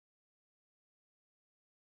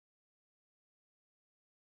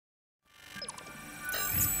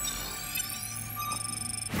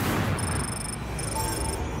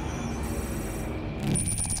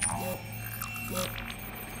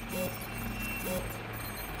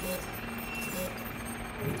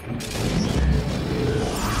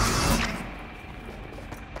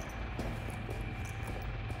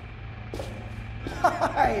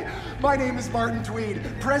Hi, my name is Martin Tweed,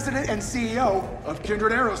 President and CEO of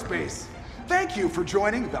Kindred Aerospace. Thank you for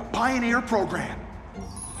joining the Pioneer Program.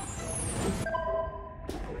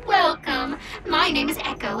 Welcome. My name is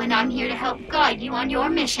Echo, and I'm here to help guide you on your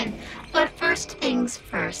mission. But first things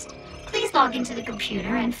first. Please log into the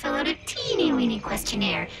computer and fill out a teeny-weeny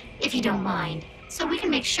questionnaire, if you don't mind, so we can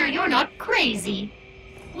make sure you're not crazy.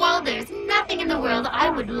 While there's nothing in the world I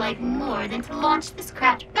would like more than to launch this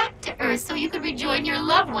craft back to Earth so you could rejoin your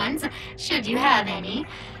loved ones, should you have any,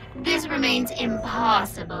 this remains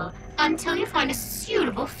impossible until you find a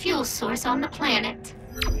suitable fuel source on the planet.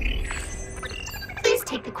 Please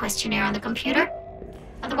take the questionnaire on the computer.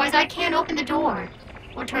 Otherwise, I can't open the door,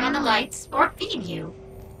 or turn on the lights, or feed you.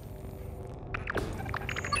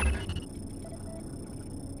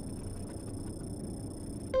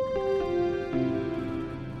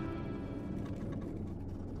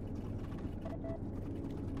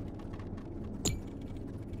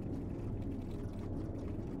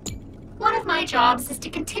 One of my jobs is to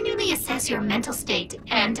continually assess your mental state,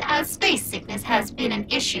 and as space sickness has been an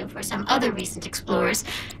issue for some other recent explorers,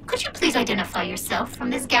 could you please identify yourself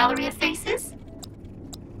from this gallery of faces?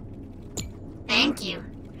 Thank you.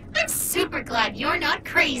 I'm super glad you're not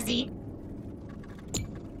crazy.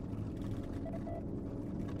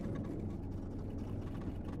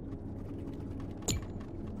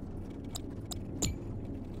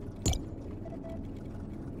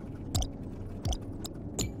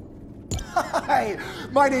 Hi,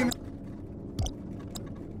 my name is...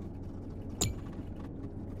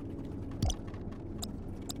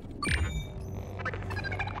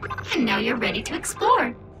 And now you're ready to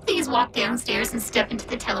explore. Please walk downstairs and step into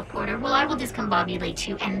the teleporter while I will discombobulate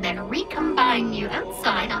you and then recombine you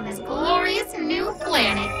outside on this glorious new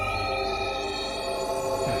planet.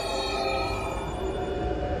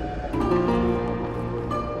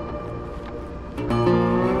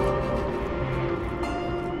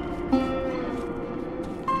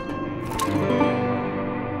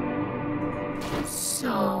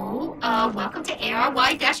 So, welcome to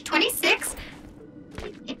ARY-26.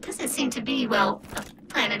 It doesn't seem to be, well, a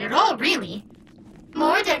planet at all, really.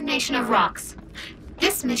 More detonation of rocks.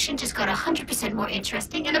 This mission just got 100% more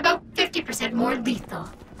interesting and about 50% more lethal.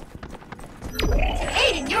 To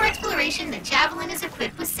aid in your exploration, the Javelin is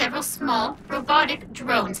equipped with several small, robotic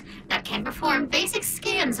drones that can perform basic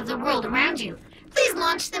scans of the world around you. Please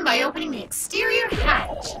launch them by opening the exterior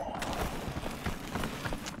hatch.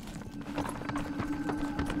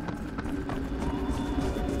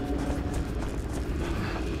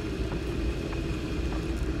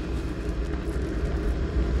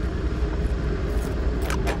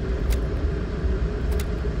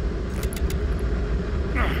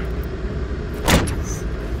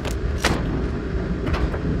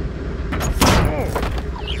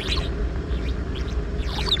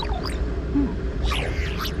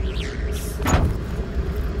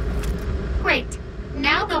 Great.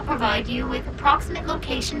 Now they'll provide you with approximate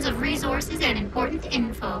locations of resources and important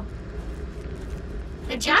info.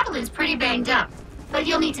 The Javelin's pretty banged up, but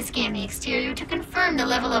you'll need to scan the exterior to confirm the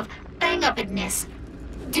level of bang-uppedness.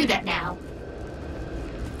 Do that now.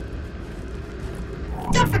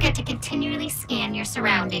 Don't forget to continually scan your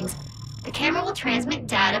surroundings. The camera will transmit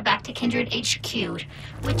data back to Kindred HQ,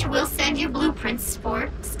 which will send you blueprints for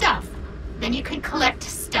stuff. Then you can collect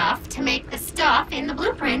stuff to make the stuff in the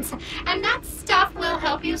blueprints, and that stuff will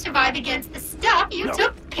help you survive against the stuff you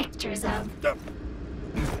took pictures of.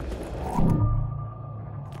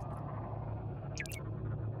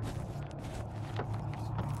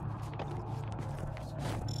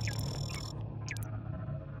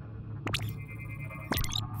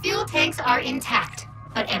 Fuel tanks are intact,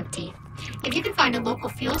 but empty. If you can find a local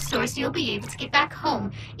fuel source, you'll be able to get back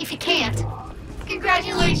home. If you can't,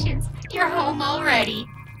 congratulations, you're home already.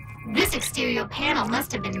 This exterior panel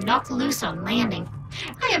must have been knocked loose on landing.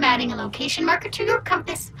 I am adding a location marker to your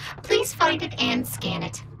compass. Please find it and scan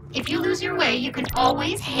it. If you lose your way, you can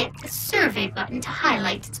always hit the survey button to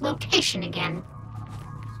highlight its location again.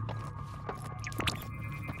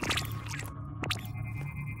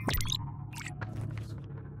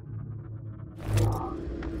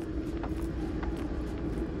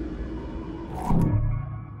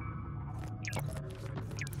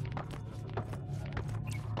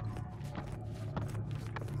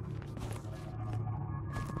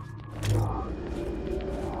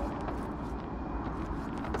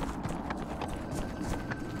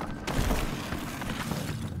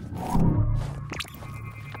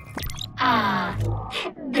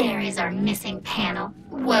 There is our missing panel.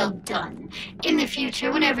 Well done. In the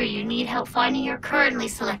future, whenever you need help finding your currently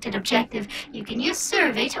selected objective, you can use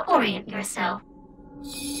survey to orient yourself.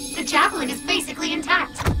 The javelin is basically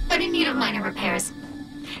intact, but in need of minor repairs.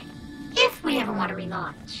 If we ever want to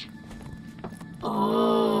relaunch.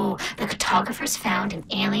 Oh, the cartographers found an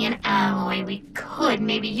alien alloy we could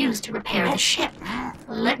maybe use to repair the ship.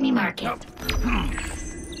 Let me mark it.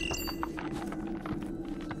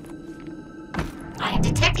 I am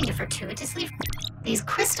detecting a fortuitously... These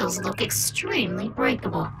crystals look extremely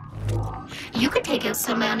breakable. You could take out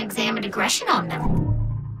some unexamined aggression on them.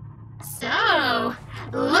 So,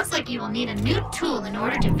 looks like you will need a new tool in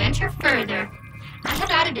order to venture further. I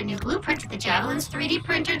have added a new blueprint to the Javelin's 3D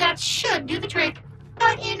printer that should do the trick.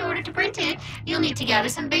 But in order to print it, you'll need to gather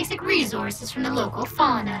some basic resources from the local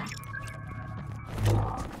fauna.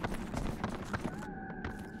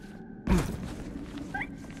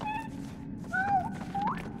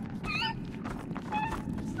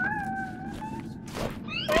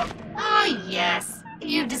 Ah, yes.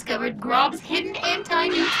 You've discovered Grob's hidden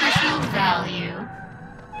anti-nutritional value.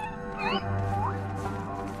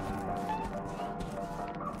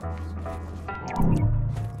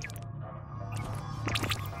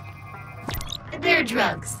 They're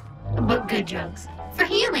drugs, but good drugs. For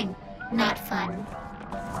healing, not fun.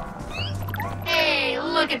 Hey,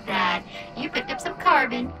 look at that. You picked up some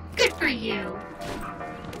carbon. Good for you.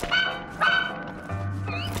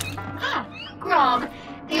 Ah, Grob,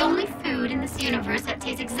 the only food in this universe that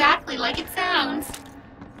tastes exactly like it sounds.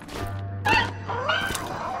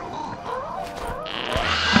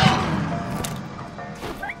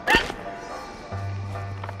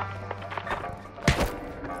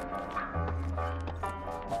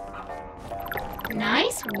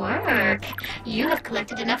 Nice work. You have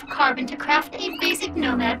collected enough carbon to craft a basic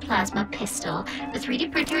Nomad plasma pistol. The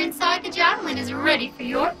 3D printer inside the Javelin is ready for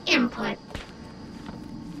your input.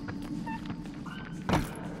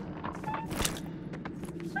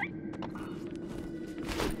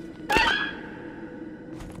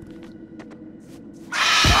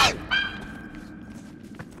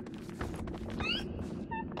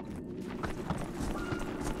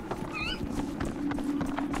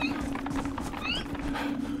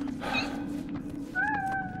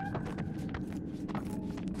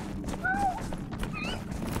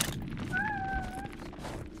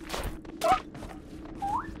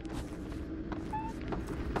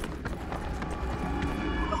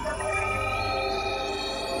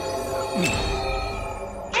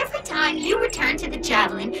 Every time you return to the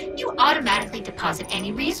Javelin, you automatically deposit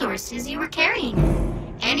any resources you were carrying.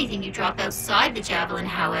 Anything you drop outside the Javelin,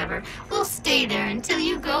 however, will stay there until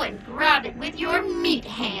you go and grab it with your meat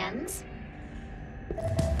hands.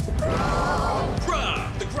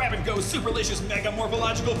 Grub, the grab-and-go superlicious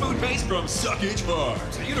mega-morphological food paste from Suckage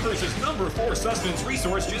Farms. The universe's #4 sustenance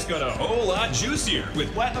resource just got a whole lot juicier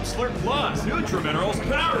with Platinum Slurp Plus, Nutriminerals,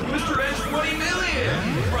 Power Booster Edge 20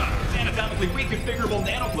 million! Grub's anatomically reconfigurable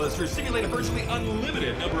nanoclusters simulate a virtually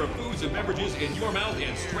unlimited number of foods and beverages in your mouth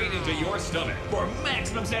and straight into your stomach for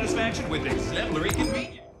maximum satisfaction with exemplary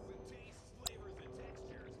convenience.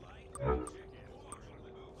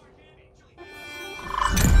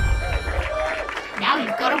 Now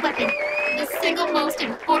you've got a weapon, the single most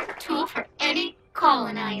important tool for any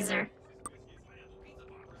colonizer.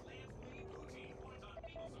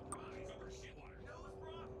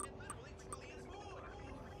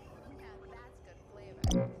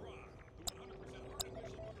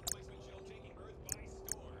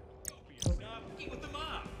 Eat with the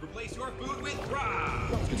mob. Replace your food with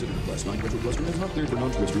Grub. Consider the Class 9 retrocluster is not cleared for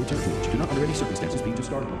non-terrestrial territories. Do not under any circumstances be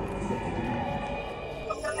discarded.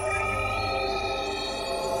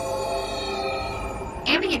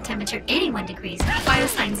 Ambient temperature 81 degrees,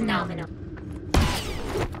 biosigns nominal.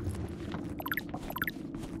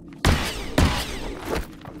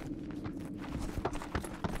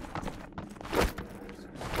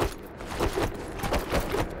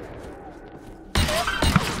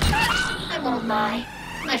 I won't lie,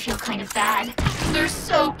 I feel kind of bad. They're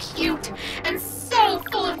so cute and so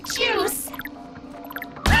full of juice.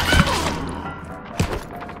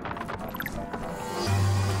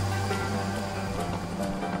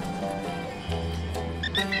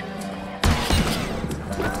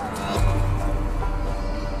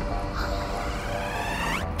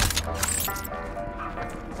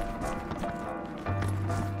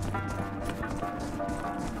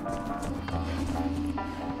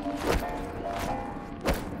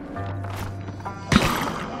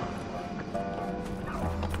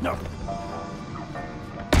 No.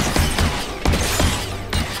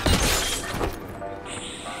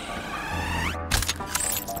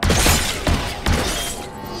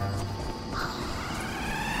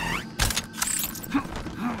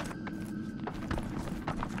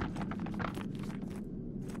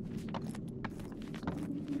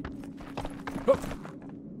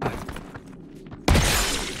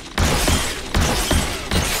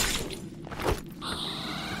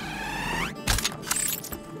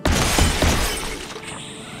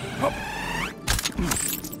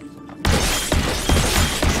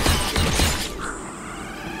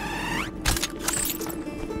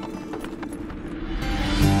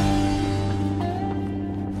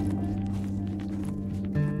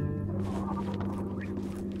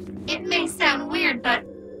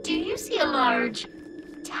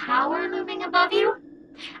 above you?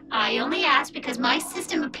 I only asked because my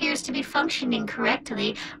system appears to be functioning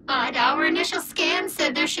correctly, but our initial scan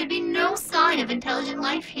said there should be no sign of intelligent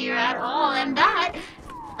life here at all, and that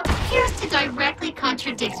appears to directly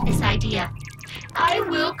contradict this idea. I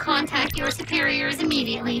will contact your superiors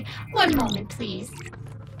immediately. One moment, please.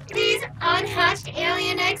 These unhatched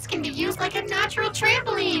alien eggs can be used like a natural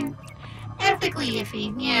trampoline. Ethically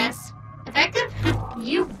iffy, yes. Effective?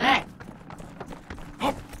 You bet.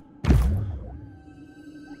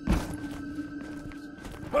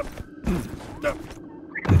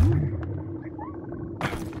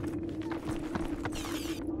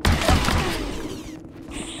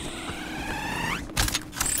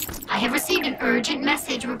 I have received an urgent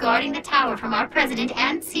message regarding the tower from our president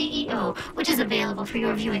and CEO, which is available for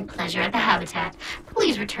your viewing pleasure at the Habitat.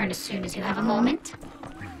 Please return as soon as you have a moment.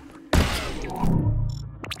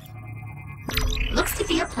 Looks to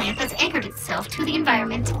be a plant that's anchored itself to the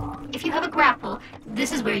environment. If you have a grapple,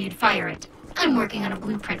 this is where you'd fire it. I'm working on a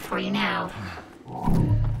blueprint for you now.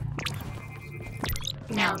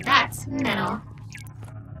 Now that's metal.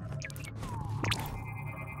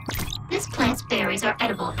 This plant's berries are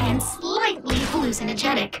edible and slightly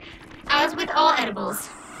hallucinogenic. As with all edibles,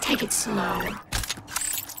 take it slow.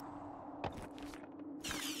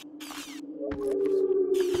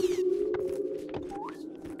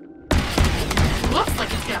 Looks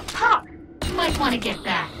like it's gonna pop. You might want to get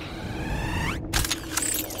back.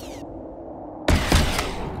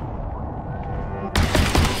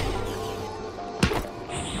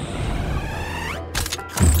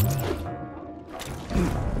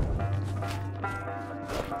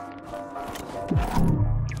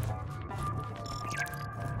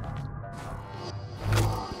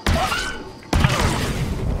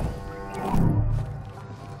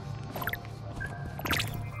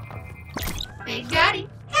 Big Daddy,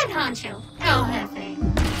 Head Honcho, El Jefe.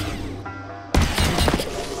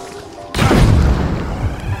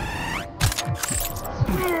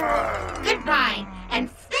 Goodbye, and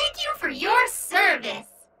thank you for your service.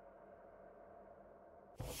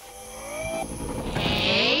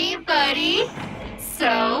 Hey, buddy.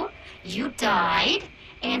 So, you died,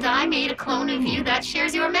 and I made a clone of you that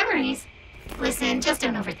shares your memories. Listen, just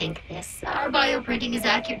don't overthink this. Our bioprinting is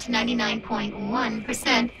accurate to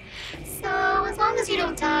 99.1%. So, as long as you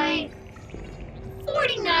don't die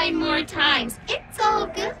 49 more times, it's all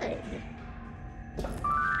good.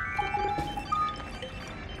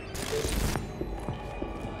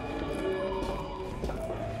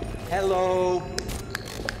 Hello.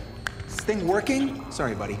 Is this thing working?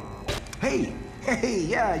 Sorry, buddy. Hey,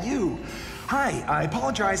 yeah, you. Hi, I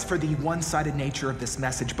apologize for the one-sided nature of this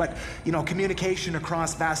message, but, you know, communication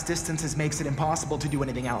across vast distances makes it impossible to do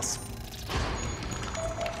anything else.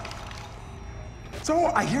 So,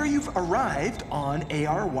 I hear you've arrived on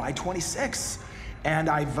ARY-26, and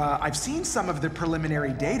I've seen some of the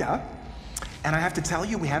preliminary data, and I have to tell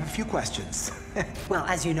you, we have a few questions. Well,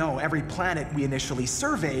 as you know, every planet we initially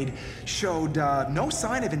surveyed showed no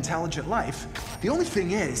sign of intelligent life. The only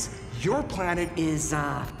thing is, your planet is,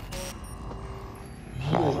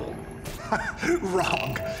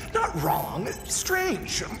 wrong. Not wrong.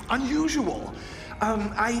 Strange. Unusual.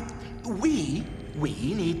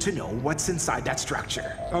 We need to know what's inside that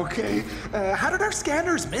structure, okay? How did our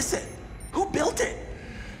scanners miss it? Who built it?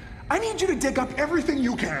 I need you to dig up everything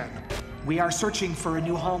you can. We are searching for a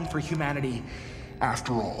new home for humanity,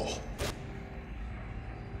 after all.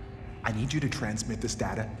 I need you to transmit this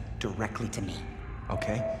data directly to me,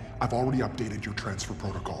 okay? I've already updated your transfer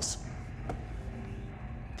protocols.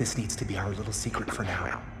 This needs to be our little secret for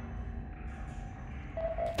now.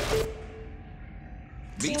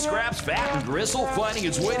 Meat scraps, fat and gristle finding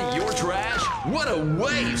its way to your trash? What a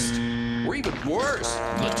waste! Or even worse,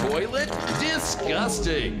 the toilet?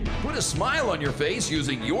 Disgusting! Put a smile on your face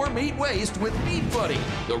using your meat waste with Meat Buddy,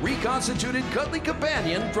 the reconstituted cuddly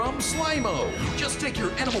companion from Slimo. Just take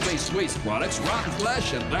your animal-based waste products, rotten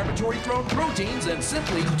flesh, and laboratory-grown proteins and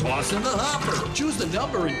simply toss in the hopper. Choose the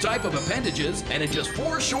number and type of appendages, and in just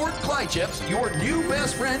 4 short Clychips, your new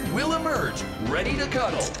best friend will emerge, ready to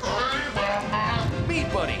cuddle.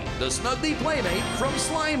 Meat Buddy, the snuggly playmate from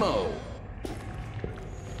Slimo.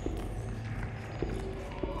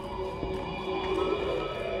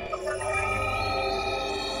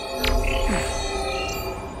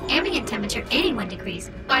 Ambient temperature 81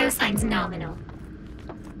 degrees. Biosigns nominal.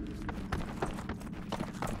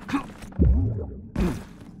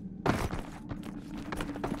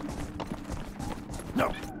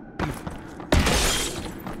 No.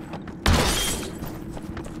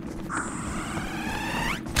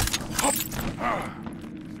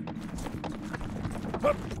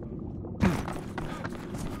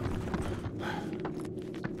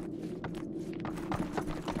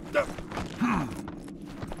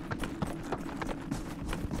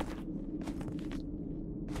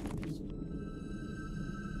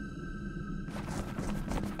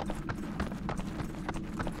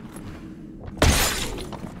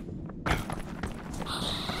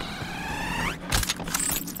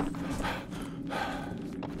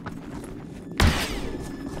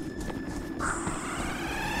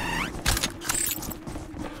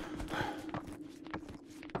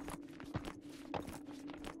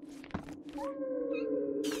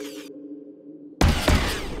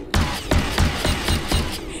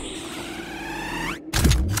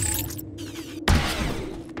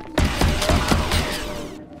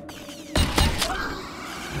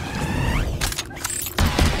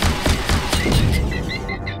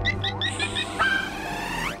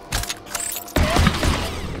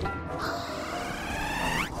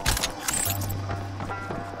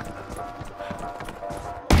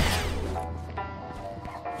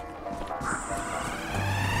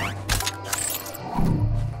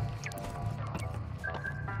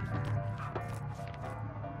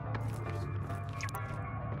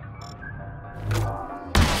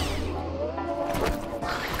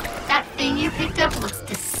 You picked up looks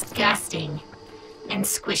disgusting and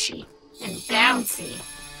squishy and bouncy.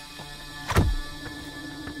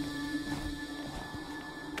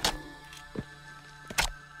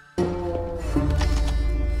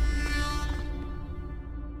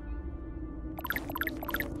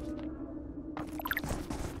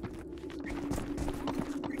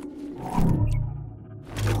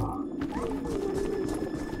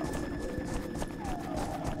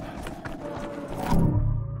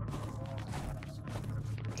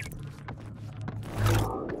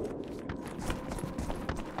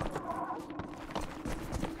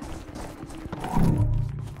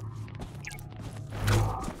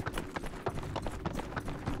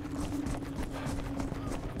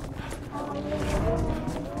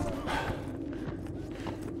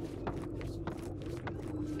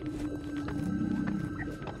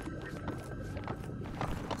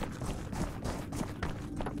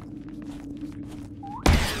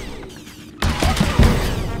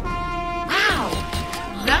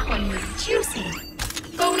 Juicy.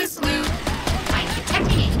 Bonus loot. I'm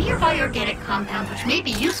detecting a nearby organic compound which may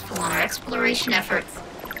be useful on our exploration efforts.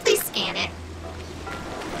 Please scan it.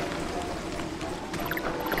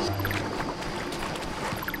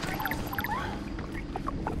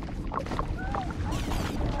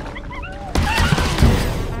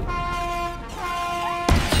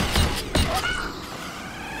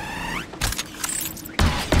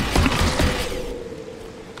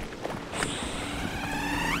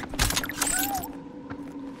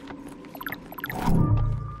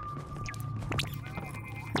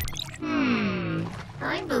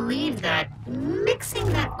 I believe that mixing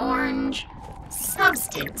that orange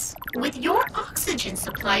substance with your oxygen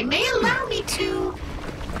supply may allow me to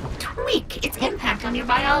tweak its impact on your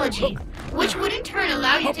biology, which would in turn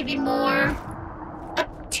allow you to be more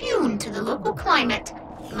attuned to the local climate.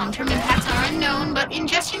 Long-term impacts are unknown, but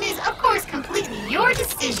ingestion is, of course, completely your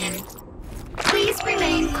decision. Please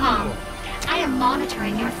remain calm. I am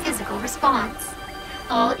monitoring your physical response.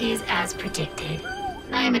 All is as predicted.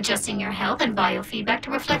 I am adjusting your health and biofeedback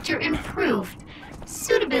to reflect your improved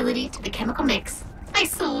suitability to the chemical mix. I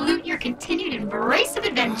salute your continued embrace of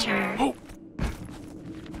adventure.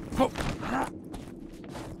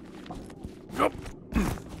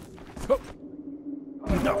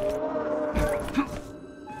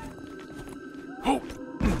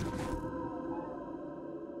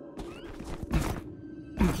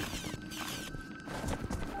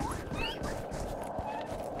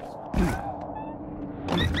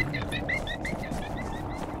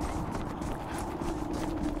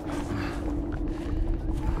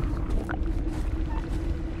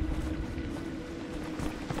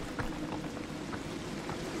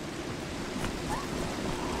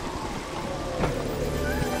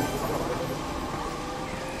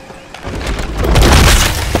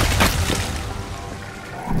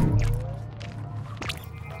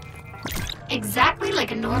 Exactly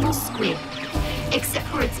like a normal squid, except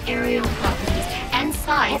for its aerial properties and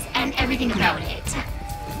size and everything about it.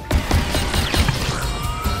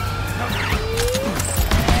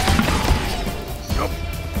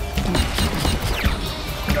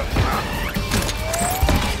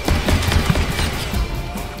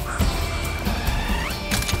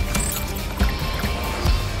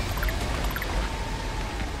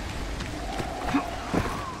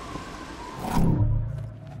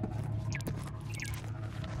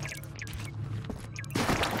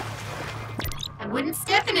 I wouldn't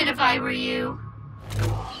step in it if I were you.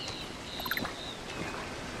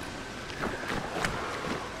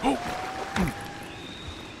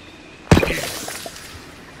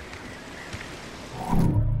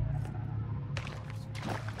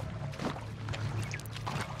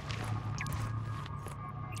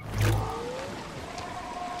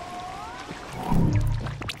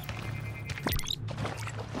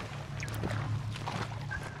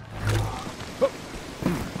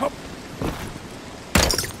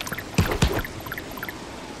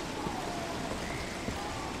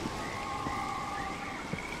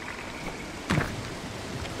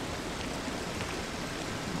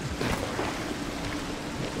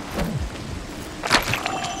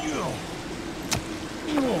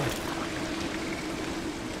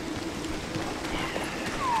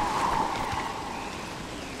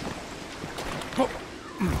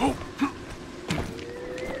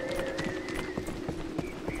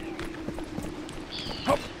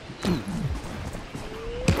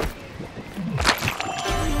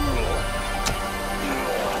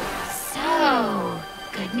 So,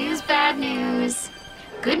 good news, bad news.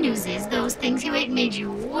 Good news is those things you ate made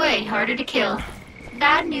you way harder to kill.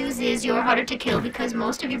 Bad news is you're harder to kill because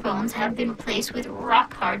most of your bones have been replaced with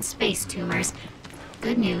rock-hard space tumors.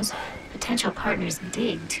 Good news, potential partners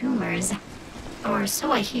dig tumors. Or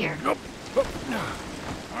so I hear.